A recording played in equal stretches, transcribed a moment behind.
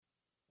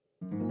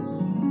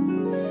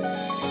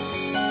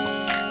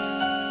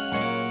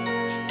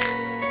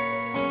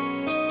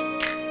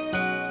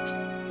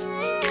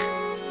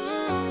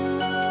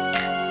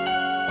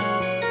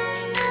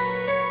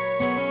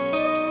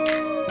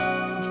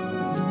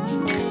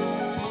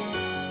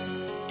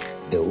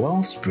The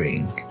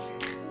Wellspring,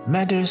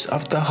 Matters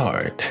of the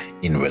Heart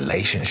in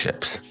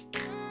Relationships.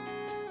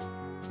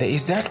 There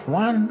is that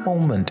one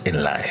moment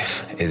in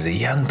life as a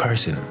young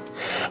person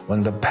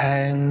when the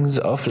pangs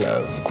of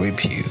love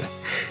grip you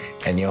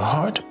and your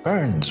heart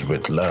burns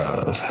with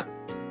love.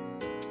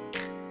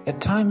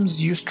 At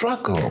times you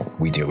struggle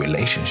with your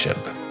relationship.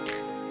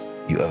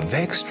 You are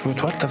vexed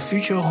with what the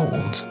future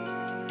holds.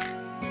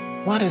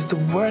 What is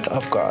the Word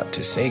of God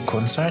to say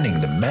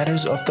concerning the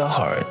matters of the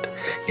heart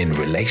in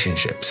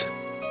relationships?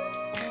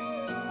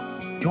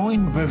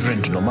 Join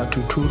Reverend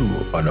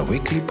Nomatuturu on a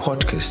weekly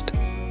podcast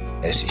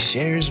as he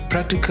shares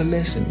practical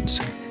lessons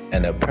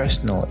and a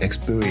personal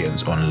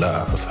experience on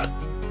love.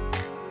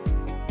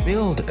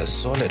 Build a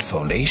solid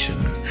foundation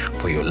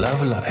for your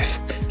love life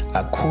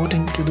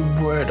according to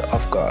the Word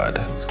of God,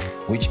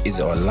 which is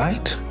our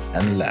light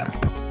and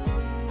lamp.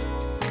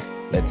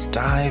 Let's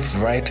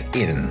dive right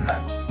in.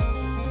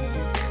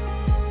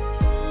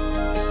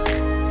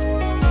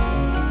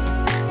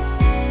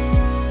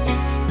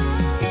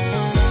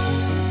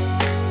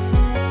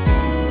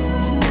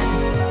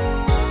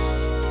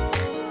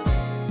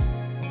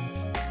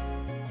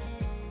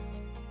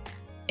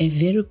 A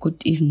very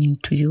good evening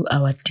to you,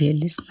 our dear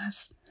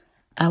listeners.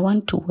 I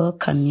want to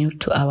welcome you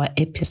to our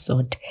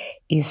episode,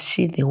 Is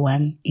She the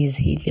One? Is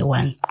He the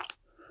One?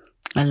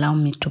 Allow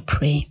me to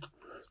pray.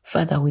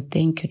 Father, we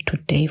thank you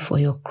today for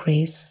your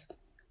grace.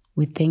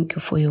 We thank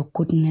you for your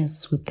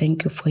goodness. We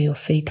thank you for your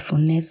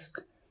faithfulness.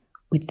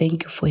 We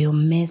thank you for your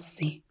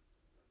mercy.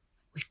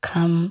 We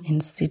come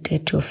and sit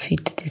at your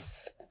feet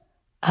this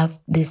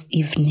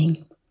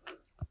evening.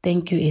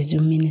 Thank you as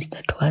you minister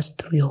to us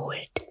through your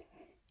word.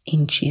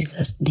 In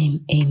Jesus'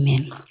 name,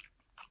 amen.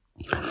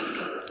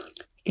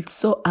 It's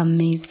so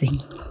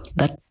amazing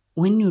that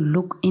when you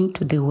look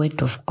into the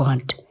Word of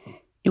God,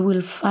 you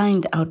will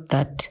find out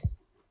that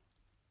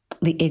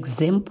the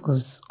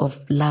examples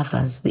of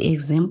lovers, the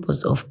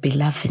examples of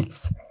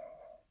beloveds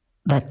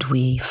that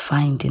we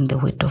find in the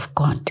Word of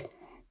God,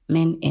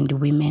 men and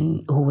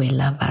women who were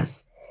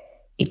lovers,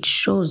 it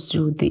shows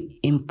you the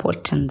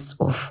importance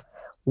of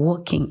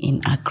walking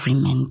in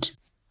agreement.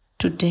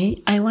 Today,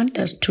 I want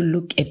us to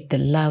look at the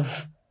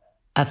love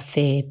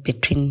affair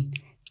between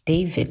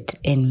David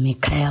and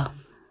Michal.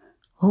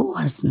 Who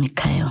was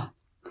Michal?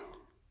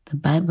 The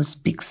Bible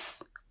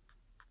speaks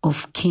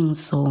of King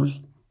Saul,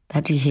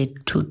 that he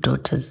had two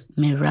daughters,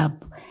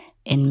 Merab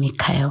and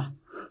Michal.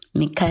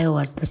 Michal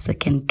was the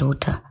second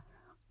daughter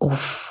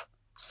of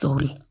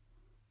Saul.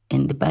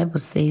 And the Bible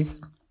says,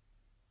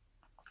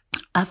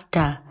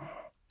 after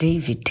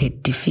David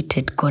had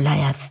defeated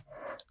Goliath,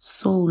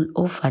 Saul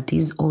offered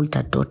his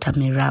older daughter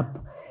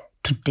Merab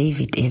to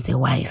David as a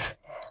wife,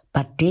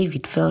 but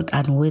David felt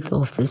unworthy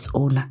of this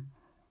honor.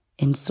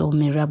 And so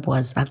Merab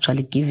was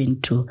actually given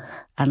to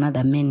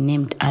another man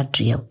named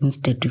Adriel.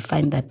 Instead, we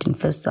find that in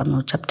 1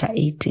 Samuel chapter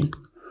 18.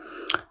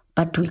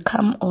 But we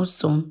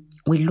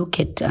look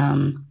at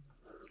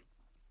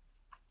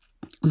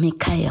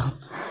Michal.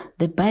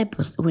 The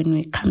Bible, when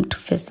we come to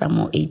 1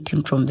 Samuel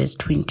 18 from verse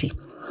 20,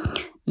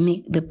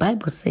 the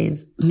Bible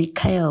says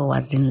Michal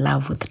was in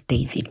love with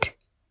David.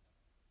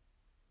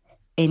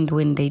 And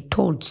when they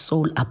told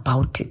Saul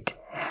about it,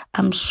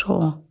 I'm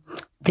sure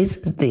this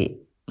is the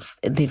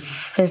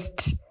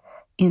first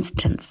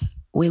instance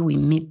where we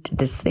meet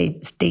the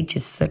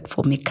stages set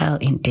for Michal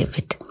and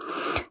David.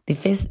 The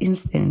first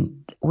instance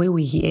where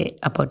we hear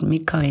about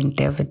Michal and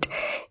David,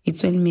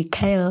 it's when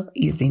Michal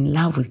is in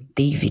love with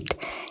David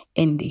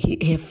and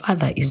her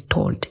father is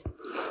told.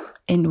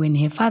 And when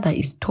her father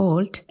is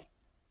told,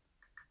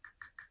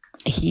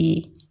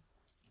 he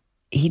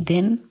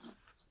then,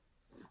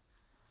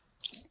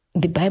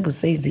 the Bible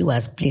says he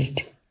was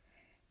pleased.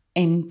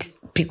 And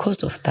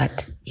because of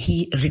that,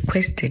 he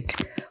requested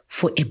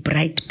for a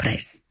bride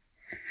price,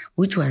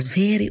 which was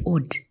very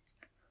odd.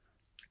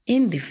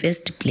 In the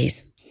first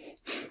place,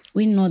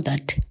 we know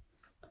that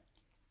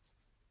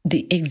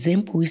the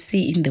example we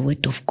see in the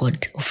Word of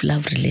God of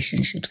love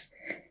relationships,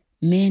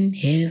 men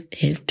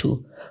have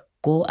to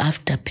go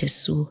after,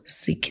 pursue,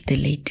 seek the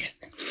ladies.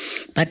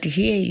 But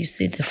here you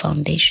see the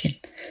foundation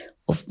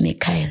of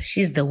Michal.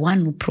 She's the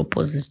one who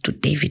proposes to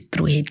David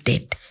through her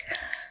dad.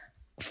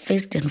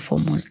 First and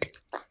foremost,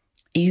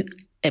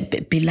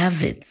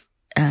 beloveds,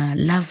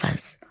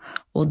 lovers,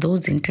 or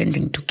those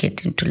intending to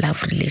get into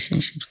love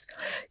relationships,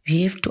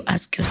 you have to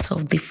ask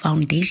yourself the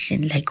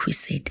foundation, like we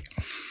said.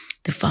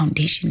 The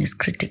foundation is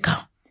critical.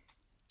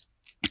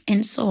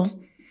 And so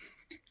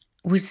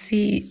we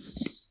see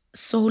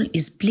Saul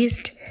is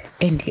pleased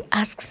and he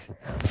asks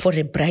for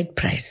a bride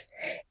price.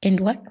 And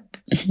what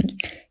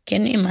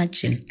can you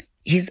imagine?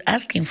 He's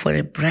asking for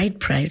a bride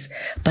price,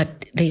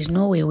 but there is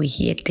no way we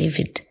hear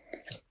David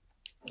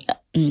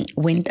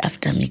went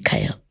after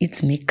Michal.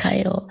 It's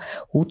Michal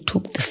who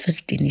took the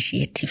first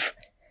initiative.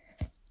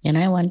 And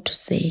I want to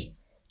say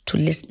to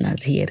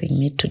listeners hearing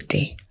me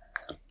today,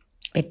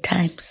 at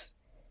times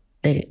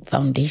the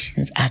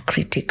foundations are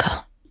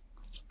critical.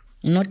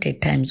 Not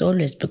at times,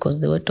 always,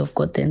 because the word of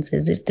God then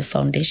says, if the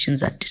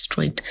foundations are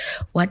destroyed,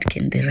 what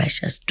can the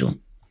righteous do?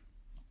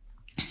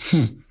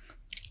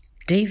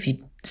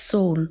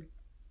 Saul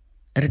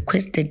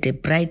requested a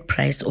bride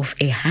price of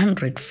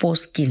 100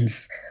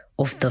 foreskins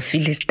of the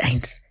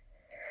Philistines.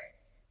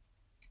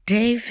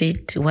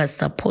 David was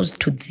supposed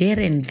to there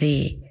and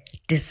there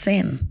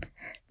discern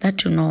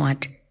that, you know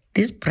what,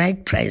 this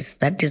bride price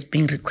that is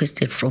being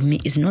requested from me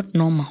is not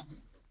normal.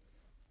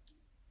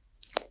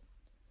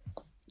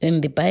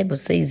 And the Bible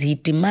says he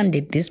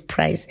demanded this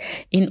price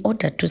in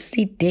order to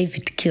see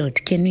David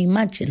killed. Can you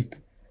imagine?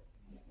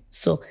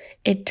 So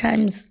at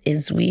times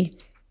as we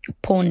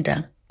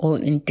ponder or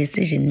in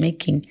decision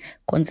making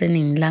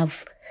concerning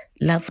love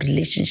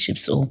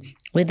relationships, or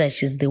whether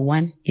she's the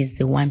one, is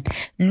the one,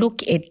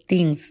 look at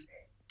things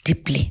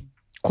deeply.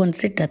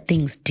 Consider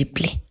things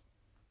deeply.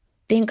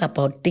 Think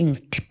about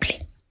things deeply.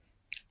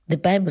 The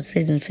Bible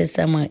says in 1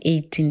 Samuel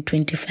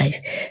 18:25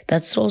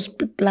 that Saul's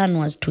plan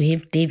was to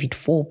have David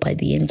fall by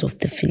the hands of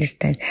the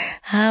Philistines.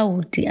 How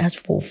would he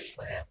ask for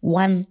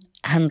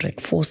 100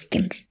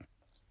 foreskins?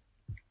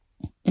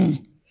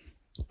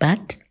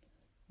 But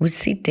we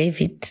see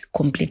David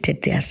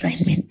completed the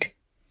assignment,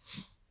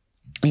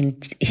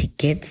 and he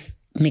gets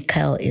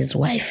Michal, his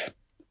wife.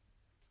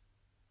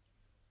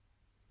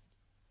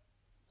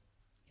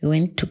 He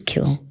went to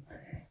kill.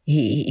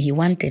 He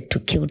wanted to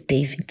kill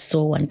David.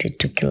 Saul wanted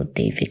to kill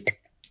David.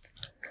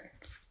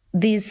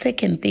 The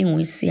second thing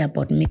we see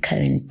about Michal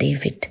and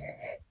David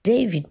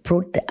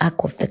brought the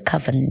Ark of the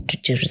Covenant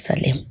to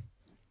Jerusalem.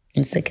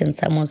 In 2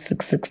 Samuel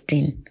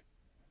 6:16,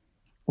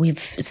 we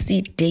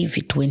see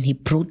David when he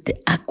brought the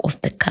Ark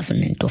of the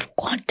Covenant of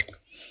God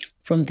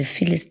from the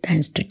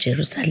Philistines to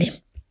Jerusalem.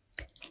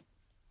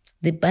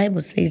 The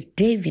Bible says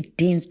David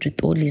danced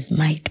with all his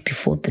might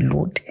before the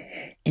Lord,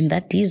 and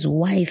that his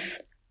wife,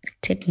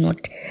 take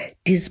note,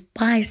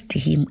 despised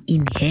him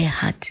in her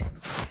heart.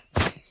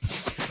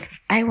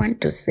 I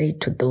want to say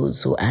to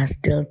those who are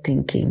still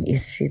thinking,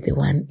 is she the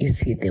one?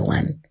 Is he the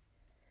one?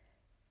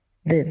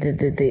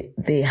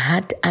 The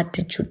heart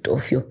attitude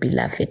of your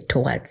beloved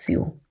towards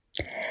you,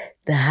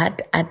 the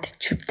heart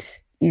attitude,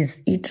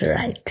 is it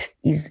right?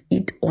 Is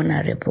it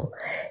honorable?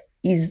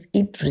 Is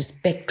it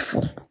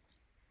respectful?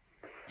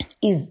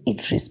 Is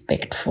it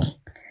respectful?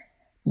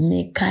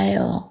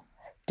 Michal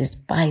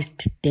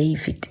despised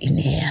David in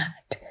her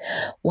heart.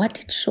 What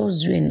it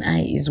shows you and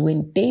I is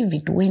when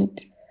David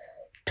went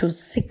to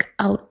search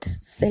out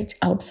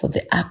for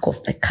the Ark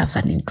of the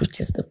Covenant, which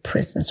is the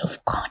presence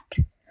of God,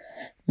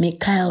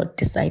 Michal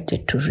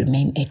decided to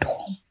remain at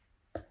home.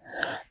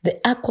 The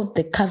Ark of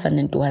the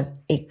Covenant was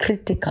a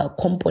critical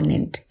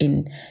component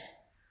in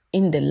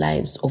the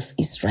lives of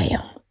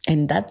Israel.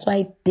 And that's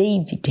why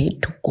David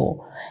had to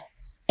go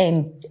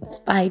and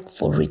fight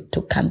for it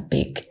to come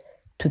back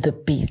to the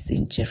base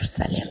in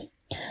Jerusalem.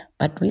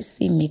 But we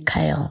see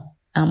Michal,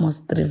 Amos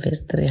 3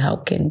 verse 3, how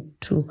can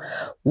two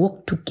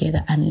walk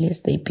together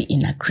unless they be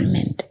in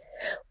agreement?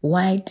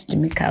 Why did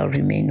Michal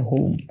remain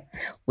home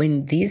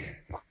when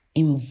this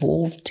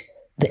involved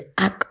the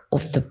Ark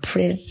of the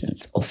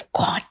presence of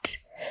God,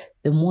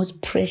 the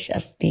most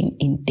precious thing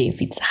in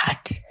David's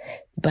heart?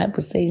 The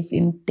Bible says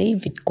in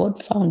David,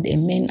 God found a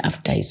man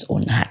after his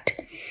own heart.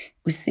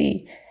 We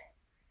see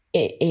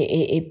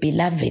a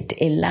beloved,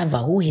 a lover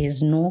who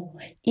has no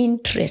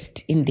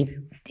interest in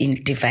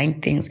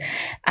divine things.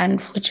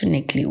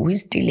 Unfortunately, we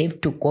still have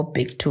to go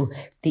back to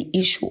the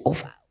issue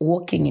of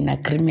walking in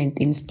agreement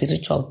in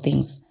spiritual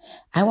things.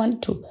 I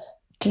want to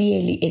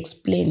clearly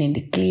explain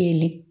and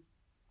clearly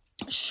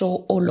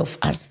show all of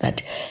us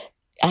that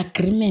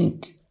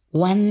agreement,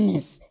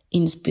 oneness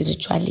in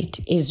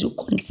spirituality, as you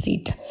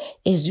consider,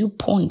 as you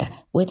ponder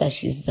whether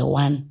she's the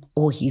one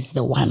or he's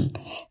the one,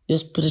 your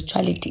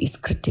spirituality is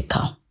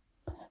critical.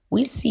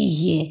 We see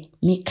here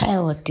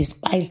Michal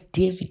despised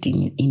David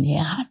in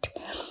her heart.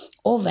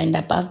 Over and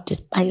above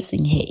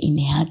despising her in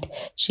her heart,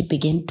 she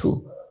began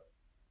to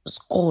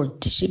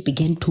scold. She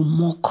began to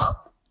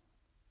mock.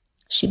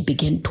 She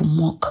began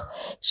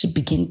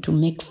to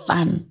make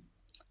fun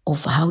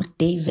of how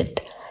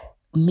David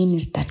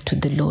ministered to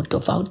the Lord,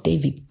 of how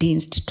David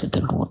danced to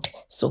the Lord.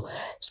 So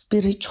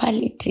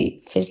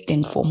spirituality, first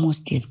and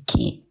foremost, is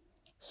key.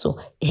 So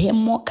her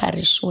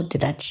mockery showed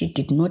that she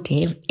did not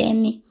have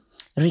any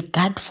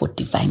regard for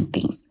divine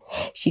things.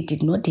 She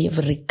did not have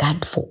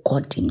regard for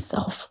God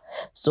himself.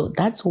 So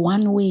that's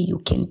one way you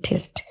can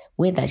test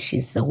whether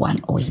she's the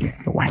one or he's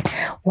the one.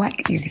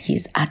 What is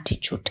his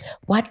attitude?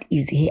 What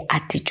is her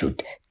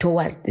attitude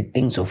towards the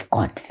things of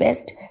God?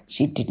 First,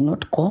 she did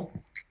not go.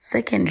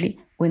 Secondly,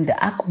 when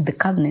the Ark of the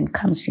Covenant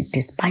comes, she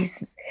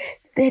despises.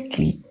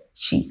 Thirdly,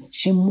 she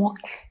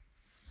mocks.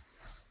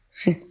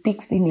 She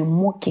speaks in a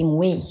mocking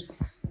way.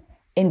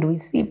 And we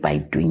see by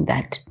doing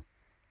that,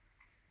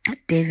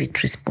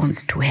 David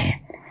responds to her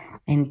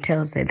and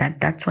tells her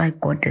that that's why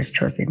God has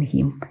chosen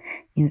him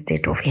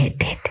instead of her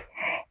dead.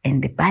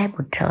 And the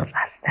Bible tells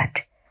us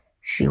that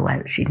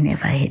she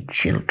never had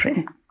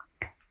children.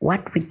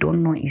 What we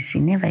don't know is she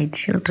never had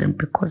children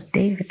because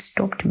David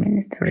stopped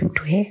ministering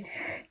to her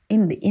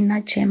in the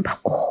inner chamber,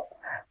 or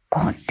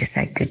God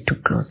decided to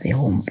close her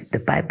home. The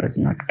Bible is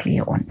not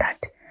clear on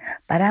that.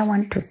 But I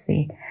want to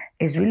say,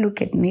 as we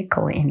look at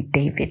Michal and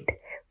David,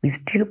 we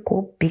still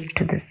go back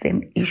to the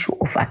same issue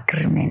of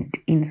agreement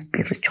in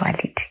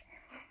spirituality.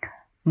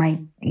 My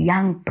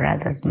young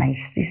brothers, my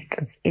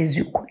sisters, as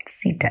you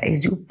consider,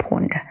 as you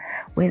ponder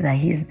whether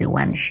he's the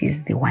one,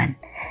 she's the one,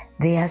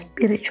 their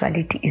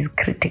spirituality is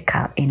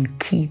critical and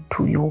key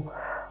to your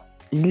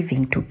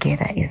living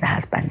together as a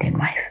husband and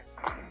wife.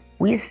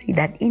 We see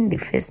that in the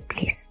first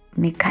place,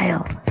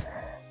 Michal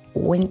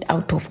went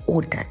out of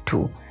order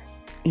to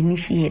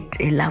initiate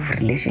a love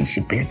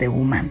relationship as a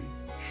woman.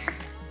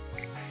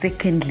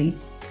 Secondly,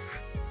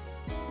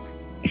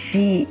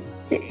 she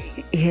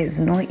has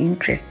no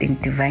interest in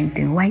divine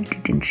things. Why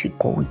didn't she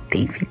go with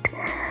David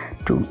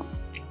to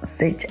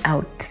seek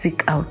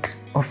out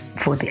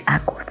for the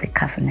Ark of the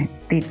Covenant?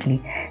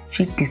 Thirdly,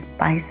 she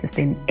despises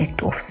an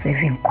act of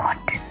serving God.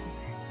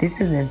 This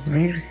is a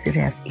very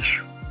serious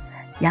issue.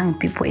 Young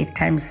people at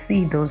times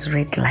see those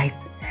red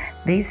lights.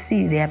 They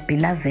see their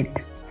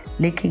beloved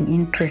lacking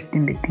interest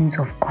in the things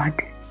of God.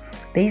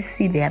 They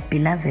see their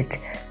beloved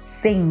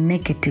saying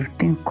negative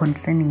things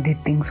concerning the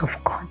things of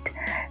God,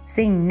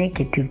 saying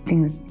negative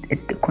things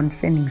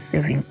concerning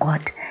serving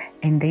God,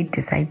 and they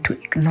decide to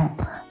ignore.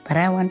 But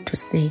I want to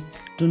say,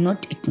 do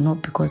not ignore,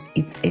 because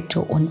it's at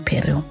your own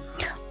peril.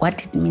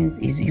 What it means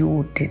is you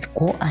will just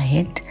go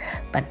ahead,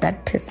 but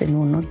that person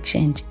will not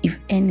change. If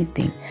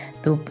anything,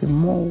 there will be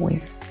more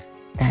ways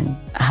than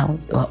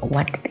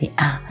what they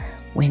are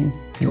when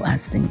you are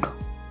single.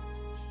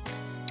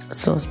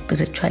 So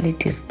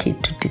spirituality is key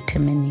to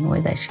determining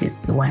whether she is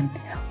the one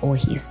or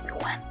he is the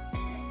one.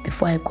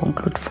 Before I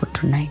conclude for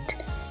tonight,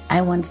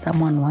 I want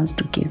someone who wants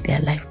to give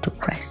their life to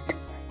Christ.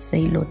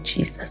 Say, Lord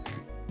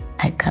Jesus,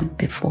 I come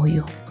before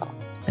you,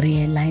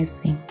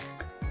 realizing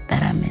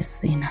that I'm a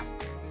sinner.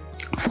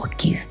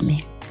 Forgive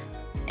me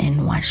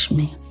and wash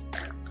me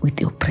with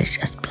your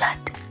precious blood.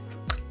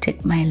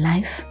 Take my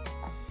life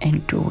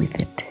and do with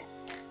it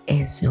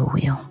as you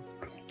will.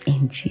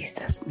 In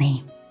Jesus'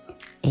 name,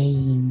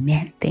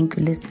 amen. Thank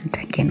you. Listen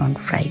again on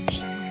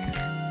Friday.